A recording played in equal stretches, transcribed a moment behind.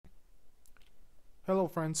Hello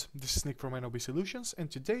friends, this is Nick from NOB Solutions,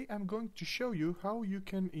 and today I'm going to show you how you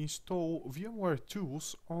can install VMware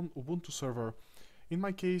Tools on Ubuntu Server. In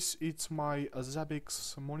my case, it's my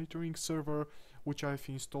Zabbix monitoring server, which I've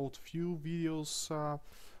installed few videos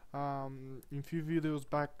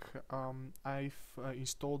back. I've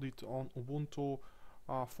installed it on Ubuntu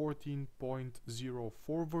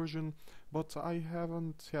 14.04 version, but I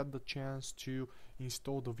haven't had the chance to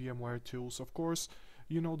install the VMware Tools. Of course,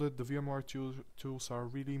 you know that the VMware tools are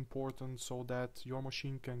really important so that your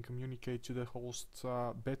machine can communicate to the host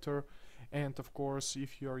better. And of course,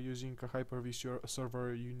 if you are using a Hyper-V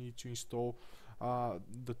server, you need to install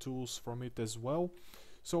the tools from it as well.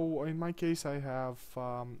 So in my case, I have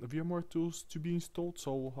VMware tools to be installed,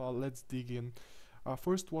 so let's dig in.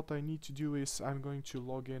 First, what I need to do is I'm going to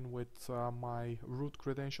log in with my root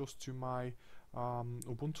credentials to my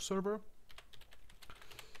Ubuntu server.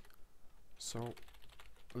 So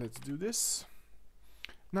let's do this.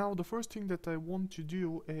 Now the first thing that I want to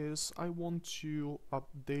do is I want to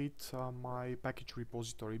update my package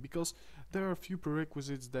repository, because there are a few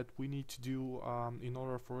prerequisites that we need to do in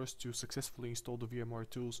order for us to successfully install the VMware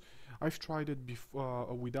tools. I've tried it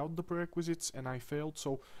without the prerequisites and I failed,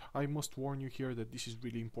 so I must warn you here that this is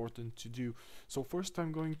really important to do. So first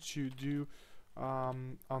I'm going to do a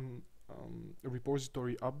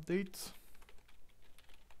repository update.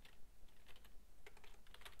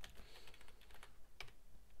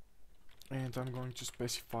 And I'm going to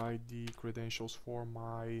specify the credentials for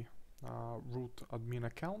my root admin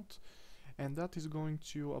account, and that is going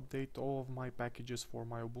to update all of my packages for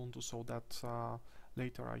my Ubuntu so that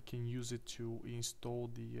later I can use it to install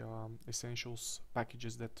the essentials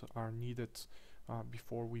packages that are needed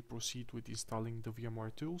before we proceed with installing the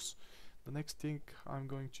VMware tools. The next thing I'm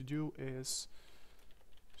going to do is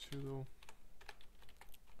sudo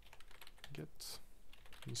get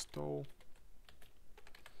install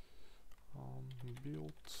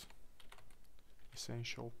build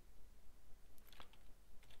essential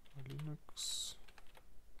Linux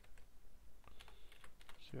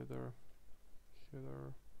header.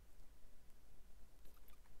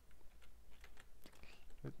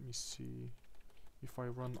 Let me see if I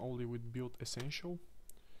run only with build essential.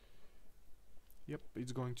 Yep,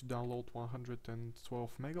 it's going to download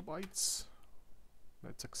 112 megabytes.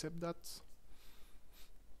 Let's accept that.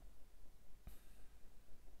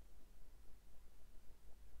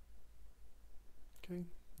 Okay,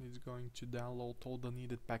 it's going to download all the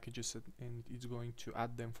needed packages and it's going to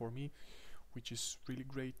add them for me, which is really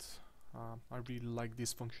great. I really like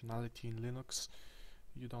this functionality in Linux.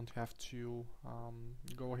 You don't have to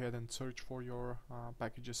go ahead and search for your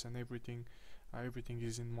packages and everything. Everything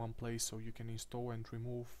is in one place, so you can install and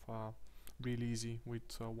remove really easy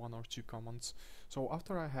with one or two commands. So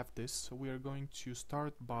after I have this, we are going to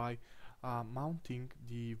start by mounting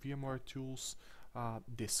the VMware Tools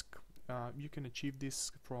disk. You can achieve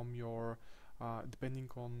this from your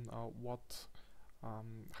depending on what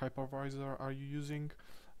hypervisor are you using.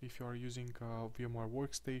 If you are using VMware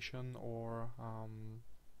Workstation or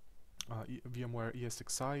VMware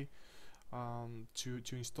ESXi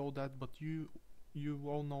to install that, but you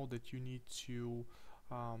all know that you need to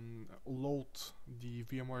load the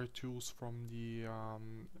VMware tools from the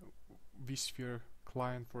vSphere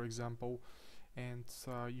client, for example, and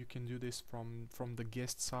you can do this from the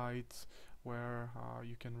guest side, where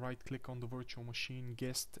you can right click on the virtual machine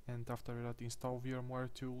guest and after that install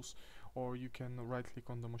VMware tools, or you can right click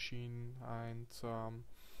on the machine and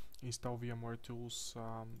install VMware tools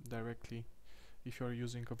directly if you're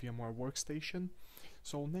using a VMware workstation.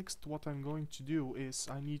 So next, what I'm going to do is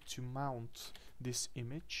I need to mount this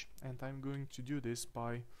image, and I'm going to do this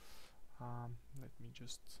by let me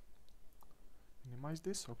just minimize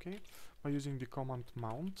this, okay, by using the command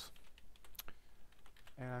mount,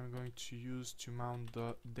 and I'm going to use to mount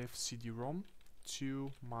the dev CD-ROM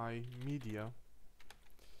to my media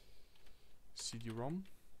CD-ROM.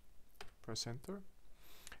 Press enter,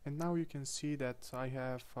 and now you can see that I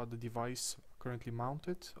have the device currently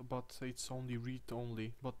mounted, but it's only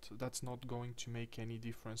read-only, but that's not going to make any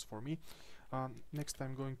difference for me. Next,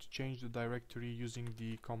 I'm going to change the directory using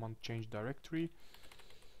the command change directory.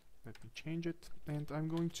 Let me change it, and I'm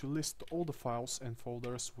going to list all the files and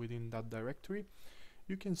folders within that directory.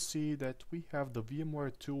 You can see that we have the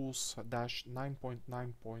VMware Tools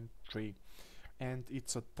 -9.9.3, and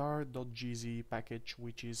it's a tar.gz package,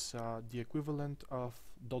 which is the equivalent of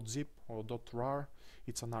 .zip or .rar.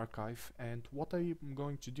 It's an archive, and what I'm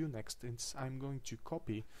going to do next is I'm going to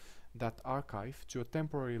copy that archive to a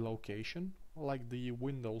temporary location, like the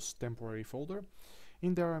Windows temporary folder.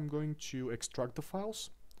 In there I'm going to extract the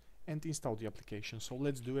files and install the application. So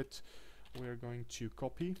let's do it. we are going to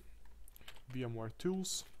copy VMware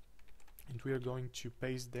Tools and we are going to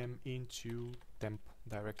paste them into temp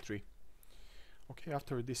directory. Okay,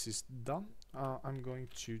 after this is done, I'm going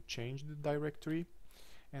to change the directory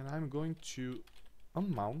and I'm going to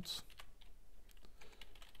unmount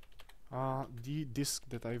the disk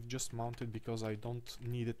that I've just mounted because I don't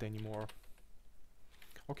need it anymore.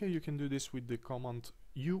 Okay, you can do this with the command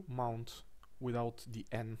umount without the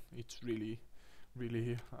n. It's really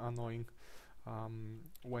annoying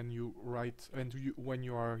when you write and when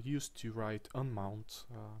you are used to write unmount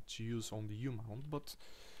to use on the umount. But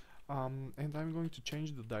and I'm going to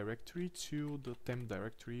change the directory to the temp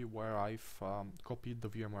directory where I've copied the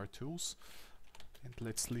VMware Tools, and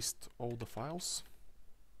let's list all the files.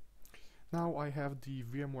 Now I have the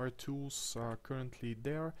VMware Tools currently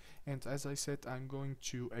there, and as I said, I'm going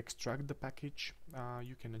to extract the package.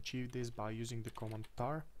 You can achieve this by using the command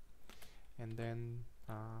tar and then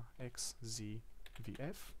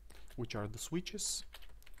xzvf, which are the switches,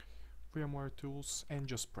 VMware Tools, and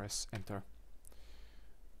just press enter.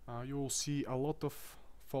 You will see a lot of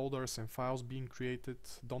folders and files being created.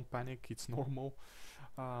 Don't panic, it's normal.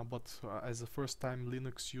 But as a first-time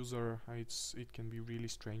Linux user, it can be really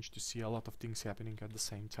strange to see a lot of things happening at the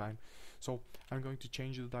same time. So I'm going to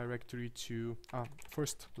change the directory to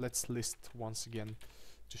first let's list once again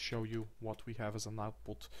to show you what we have as an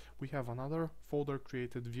output. We have another folder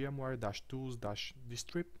created,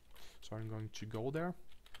 VMware-tools-distrib. So I'm going to go there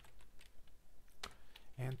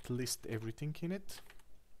and list everything in it.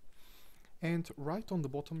 And right on the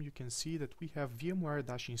bottom you can see that we have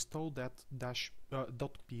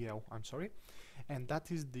VMware-install.pl, and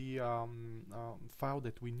that is the file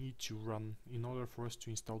that we need to run in order for us to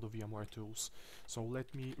install the VMware Tools. So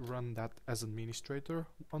let me run that as administrator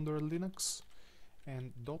under Linux,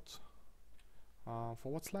 and /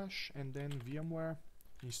 and then VMware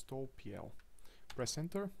install PL. Press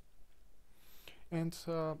enter. And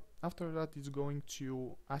after that it's going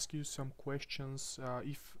to ask you some questions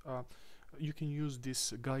if you can use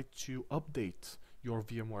this guide to update your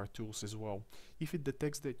VMware Tools as well. If it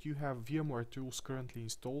detects that you have VMware Tools currently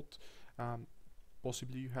installed,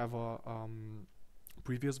 possibly you have a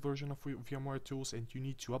previous version of VMware Tools and you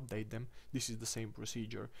need to update them, this is the same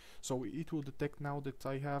procedure. So it will detect now that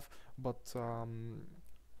I have, but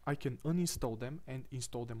I can uninstall them and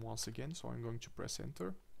install them once again. So I'm going to press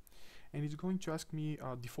enter. And it's going to ask me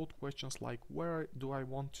default questions like where do I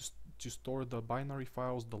want to store the binary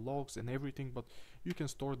files, the logs and everything, but you can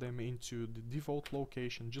store them into the default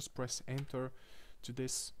location. Just press enter to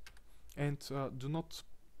this, and do not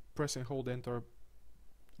press and hold enter.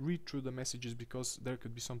 Read through the messages because there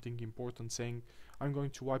could be something important saying I'm going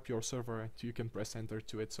to wipe your server, and you can press enter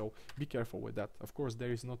to it, so be careful with that. Of course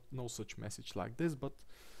there is no such message like this, but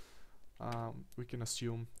we can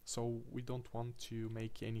assume, so we don't want to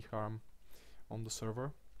make any harm on the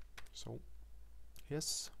server. So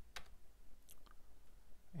yes,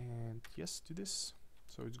 and yes to this.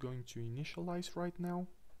 So it's going to initialize right now.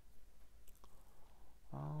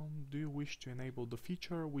 Do you wish to enable the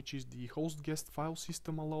feature which is the host guest file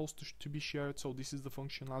system allows to be shared? So this is the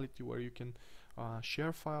functionality where you can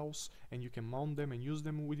share files and you can mount them and use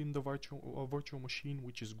them within the virtual machine,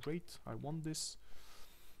 which is great. I want this.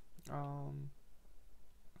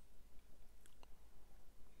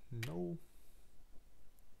 No.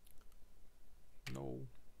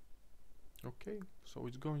 Okay, so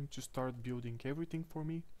it's going to start building everything for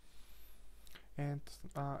me, and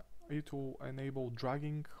it will enable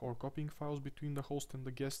dragging or copying files between the host and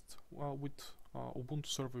the guest. With Ubuntu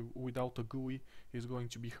Server without a GUI is going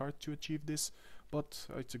to be hard to achieve this, but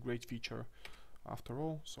it's a great feature after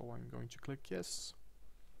all. So I'm going to click yes.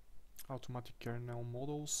 Automatic kernel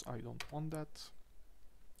models, I don't want that.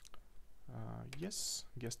 Yes,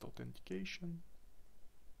 guest authentication.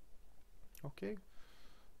 Okay,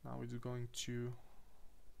 now it's going to,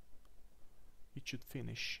 it should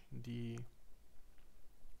finish the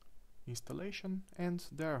installation, and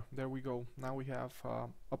there we go. Now we have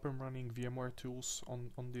up and running VMware Tools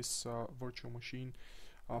on this virtual machine.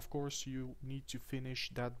 Of course you need to finish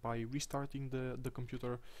that by restarting the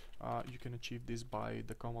computer. You can achieve this by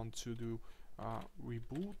the command sudo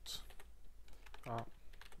reboot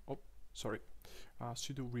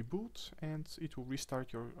sudo reboot, and it will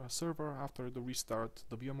restart your server. After the restart,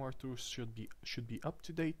 the VMware Tools should be up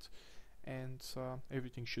to date, and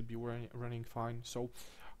everything should be running fine. So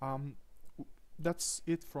that's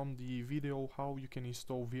it from the video how you can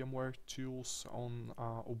install VMware Tools on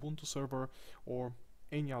Ubuntu Server or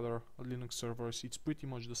any other Linux servers. It's pretty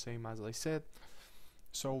much the same as I said.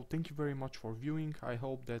 So thank you very much for viewing. I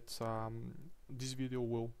hope that this video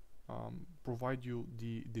will provide you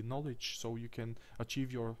the knowledge so you can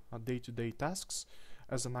achieve your day-to-day tasks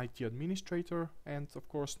as an IT administrator, and of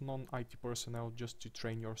course non-IT personnel, just to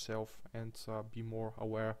train yourself and be more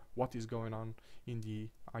aware what is going on in the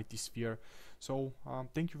IT sphere. So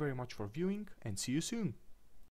thank you very much for viewing, and see you soon.